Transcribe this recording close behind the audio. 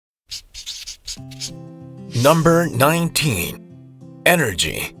Number 19.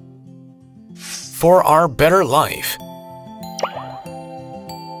 Energy. For our better life.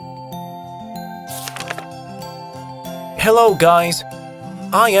 Hello guys,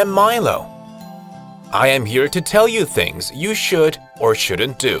 I am Milo. I am here to tell you things you should or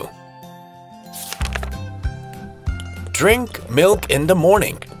shouldn't do. Drink milk in the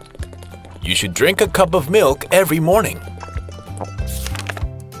morning. You should drink a cup of milk every morning.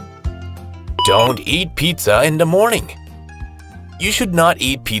 Don't eat pizza in the morning. You should not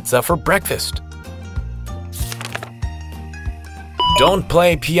eat pizza for breakfast. Don't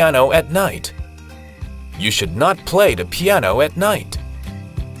play piano at night. You should not play the piano at night.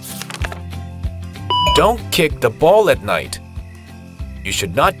 Don't kick the ball at night. You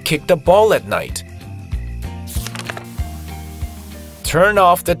should not kick the ball at night. Turn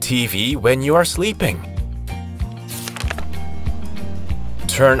off the TV when you are sleeping.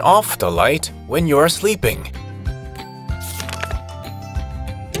 Turn off the light when you are sleeping.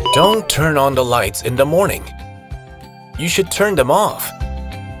 Don't turn on the lights in the morning. You should turn them off.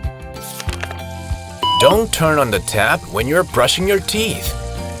 Don't turn on the tap when you're brushing your teeth.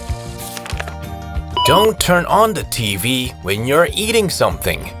 Don't turn on the TV when you're eating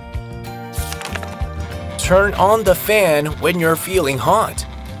something. Turn on the fan when you're feeling hot.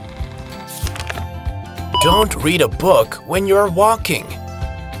 Don't read a book when you're walking.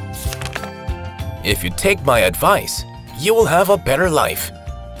 If you take my advice, you will have a better life.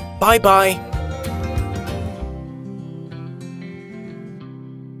 Bye-bye.